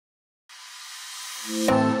What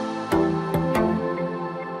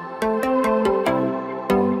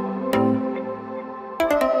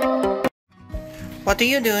are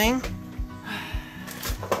you doing?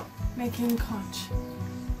 Making conch.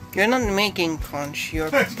 You're not making conch.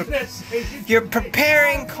 You're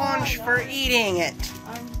preparing conch for eating it.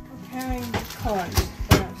 I'm preparing the conch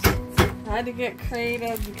first. I had to get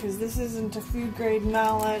creative because this isn't a food grade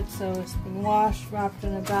mallet, so it's been washed, wrapped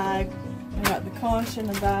in a bag. I got the conch in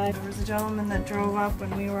a bag. There was a gentleman that drove up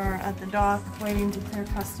when we were at the dock waiting to clear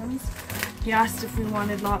customs. He asked if we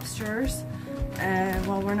wanted lobsters.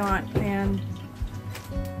 Well, we're not fan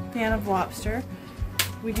of lobster.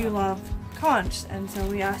 We do love conch, and so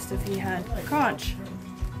we asked if he had conch,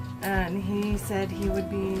 and he said he would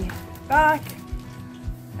be back,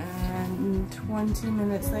 and 20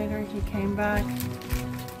 minutes later he came back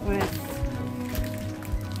with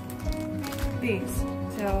these.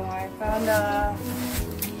 So I found a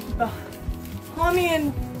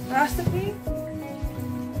Bahamian recipe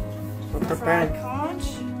for preparing conch.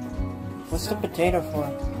 What's the potato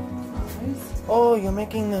for? Oh, you're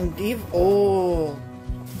making them deep. Oh.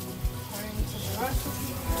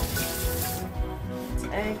 It's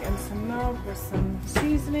egg and some milk with some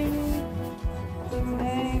seasoning, some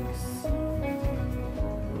eggs.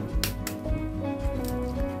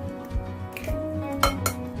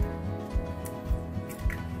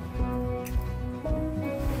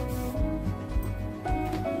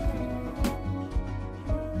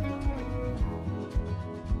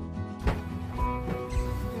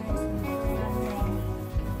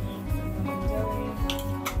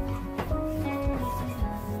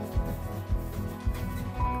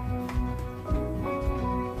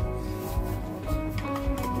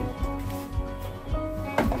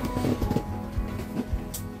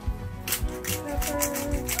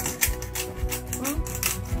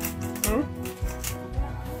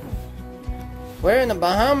 We're in the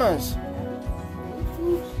Bahamas.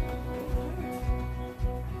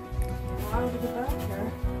 How did we get back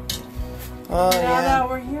here? Oh, now yeah. that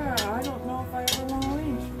we're here, I don't know if I ever want to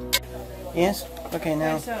leave. Yes? Okay,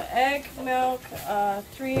 now. Okay, so egg, milk,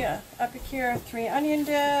 3 Epicure, 3 onion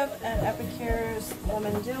dip, and Epicure's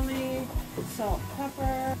lemon dilly, salt,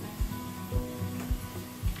 pepper.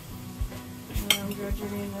 And I'm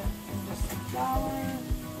graduating it in just some flour.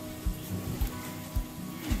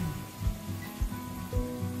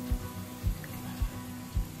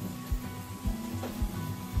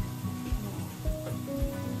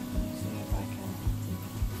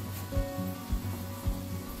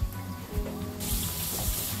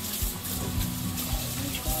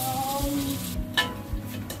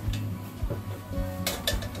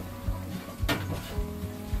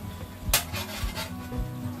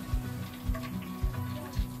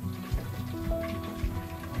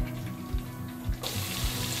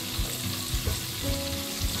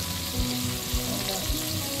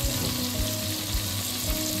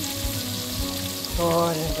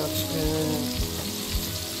 Oh, that looks good.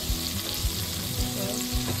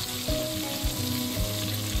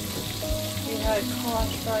 We had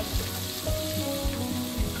conch fried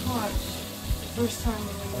conch the first time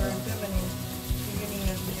when we were in Bimini, beginning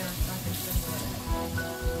of the year back in February.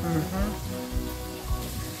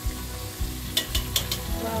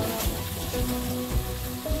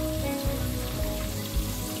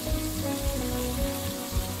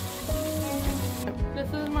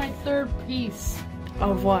 This is my third piece.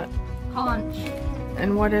 Of what? Conch.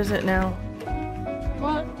 And what is it now?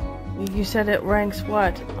 What? You said it ranks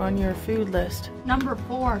what on your food list? Number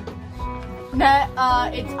 4.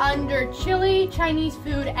 It's under chili, Chinese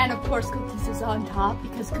food, and of course cookies is on top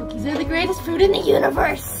because cookies are the greatest food in the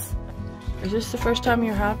universe. Is this the first time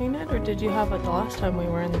you're having it, or did you have it the last time we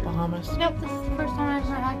were in the Bahamas? Yep, this is the first time I've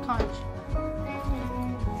ever had conch.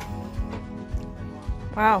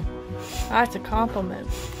 Wow, that's a compliment.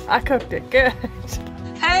 I cooked it good.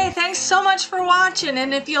 Hey, thanks so much for watching,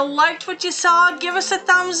 and if you liked what you saw, give us a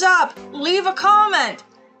thumbs up, leave a comment,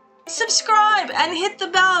 subscribe, and hit the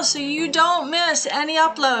bell so you don't miss any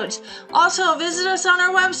uploads. Also, visit us on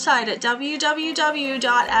our website at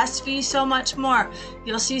www.svsomuchmore.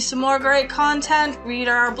 You'll see some more great content, read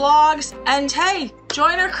our blogs, and hey,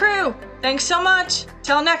 join our crew. Thanks so much.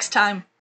 Till next time.